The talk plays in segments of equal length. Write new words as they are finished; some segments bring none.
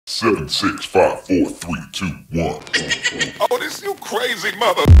7, 6, 5, 4, 3, 2, 1. Oh, this you crazy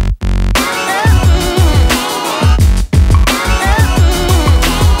mother.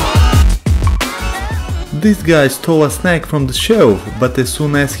 This guy stole a snack from the shelf, but as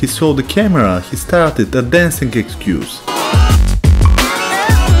soon as he saw the camera, he started a dancing excuse.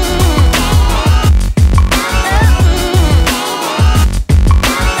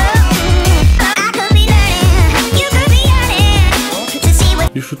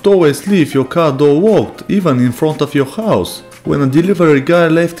 You should always leave your car door locked, even in front of your house. When a delivery guy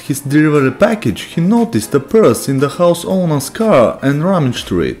left his delivery package, he noticed a purse in the house owner's car and rummaged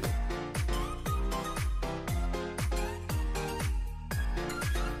through it.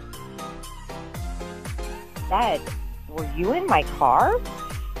 Said, "Were you in my car?"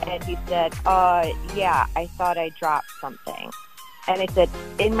 And he said, yeah, I thought I dropped something. And I said,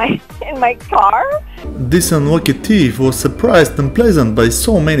 in my car? This unlucky thief was surprised and pleasant by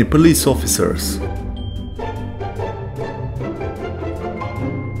so many police officers.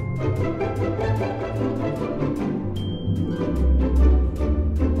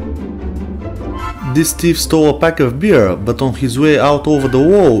 This thief stole a pack of beer, but on his way out over the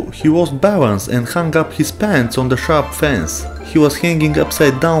wall, he lost balance and hung up his pants on the sharp fence. He was hanging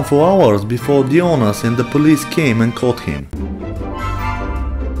upside down for hours before the owners and the police came and caught him.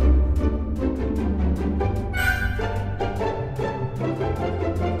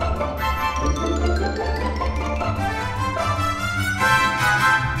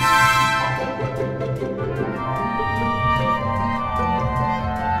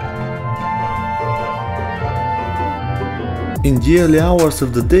 In the early hours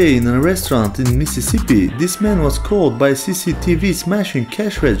of the day in a restaurant in Mississippi, this man was caught by CCTV smashing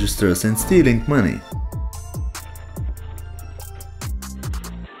cash registers and stealing money.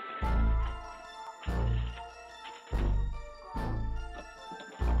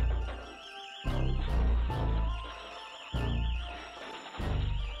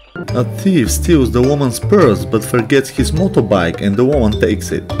 A thief steals the woman's purse but forgets his motorbike and the woman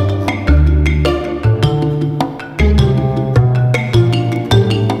takes it.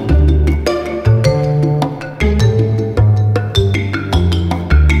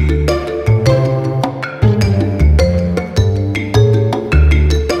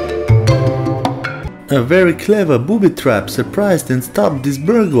 A very clever booby trap surprised and stopped this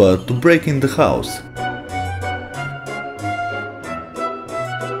burglar to break in the house.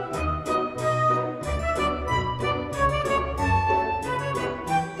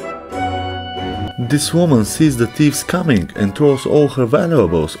 This woman sees the thieves coming and throws all her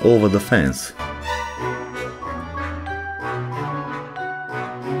valuables over the fence.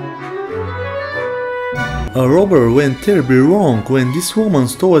 A robbery went terribly wrong when this woman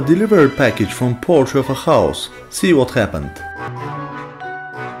stole a delivery package from porch of a house. See what happened.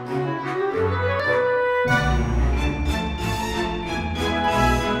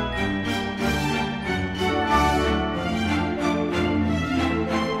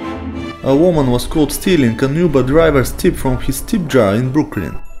 A woman was caught stealing an Uber driver's tip from his tip jar in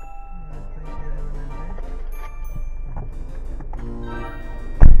Brooklyn.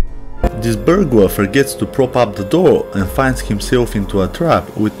 This burglar forgets to prop up the door and finds himself into a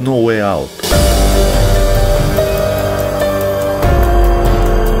trap with no way out.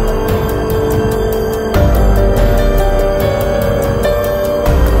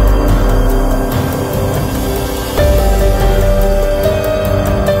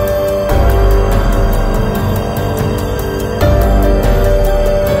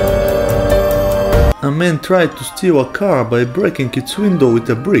 A man tried to steal a car by breaking its window with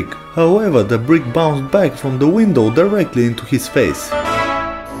a brick. However, the brick bounced back from the window directly into his face.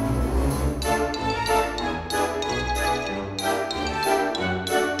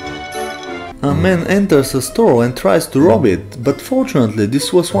 A man enters a store and tries to rob it, but fortunately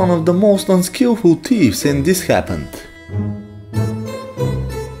this was one of the most unskillful thieves and this happened.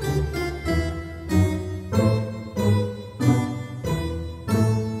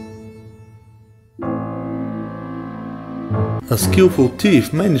 A skillful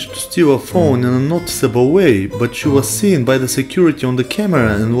thief managed to steal a phone in a noticeable way, but she was seen by the security on the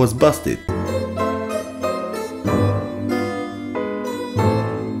camera and was busted.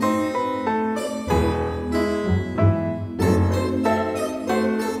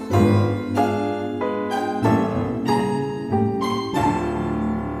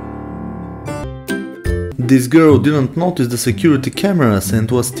 This girl didn't notice the security cameras and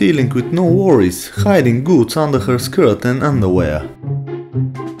was stealing with no worries, hiding goods under her skirt and underwear.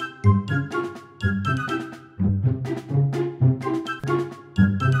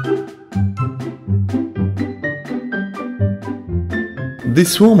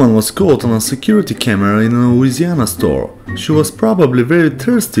 This woman was caught on a security camera in a Louisiana store. She was probably very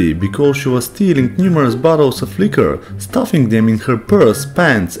thirsty because she was stealing numerous bottles of liquor, stuffing them in her purse,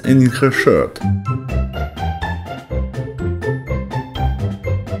 pants and in her shirt.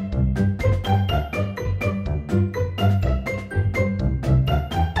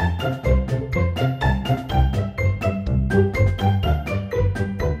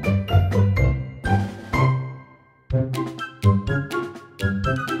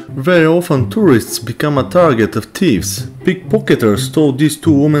 Very often tourists become a target of thieves. Pickpocketers stole these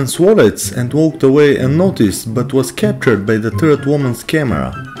two women's wallets and walked away unnoticed, but was captured by the third woman's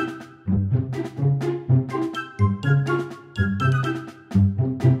camera.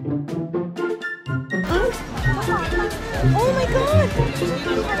 Oh my God!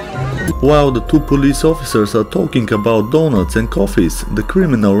 While the two police officers are talking about donuts and coffees, the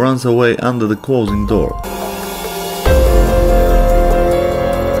criminal runs away under the closing door.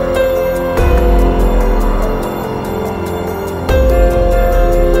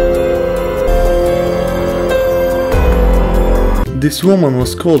 This woman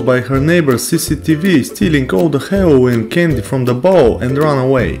was caught by her neighbor's CCTV stealing all the heroin candy from the bowl and ran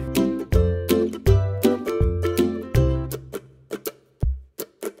away.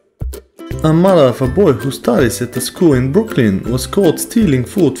 A mother of a boy who studies at a school in Brooklyn was caught stealing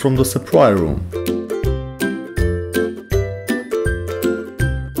food from the supply room.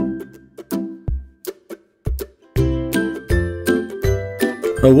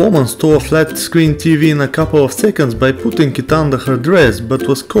 A woman stole a flat-screen TV in a couple of seconds by putting it under her dress, but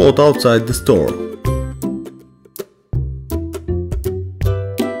was caught outside the store.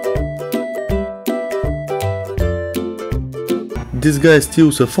 This guy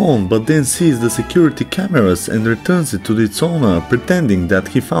steals a phone, but then sees the security cameras and returns it to its owner, pretending that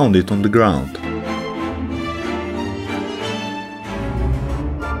he found it on the ground.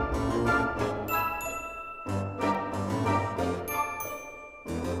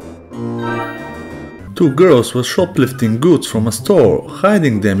 Two girls were shoplifting goods from a store,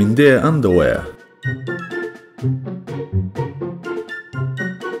 hiding them in their underwear.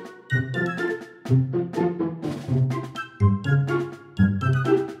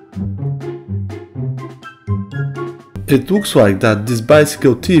 It looks like that this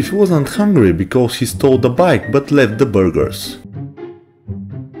bicycle thief wasn't hungry because he stole the bike but left the burgers.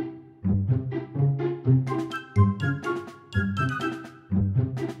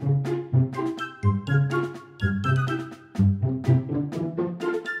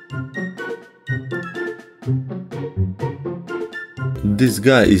 This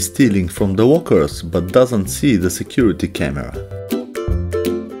guy is stealing from the walkers but doesn't see the security camera.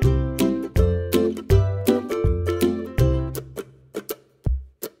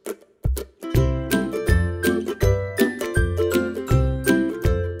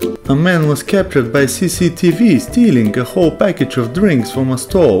 A man was captured by CCTV stealing a whole package of drinks from a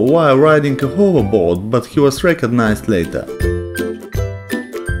store while riding a hoverboard, but he was recognized later.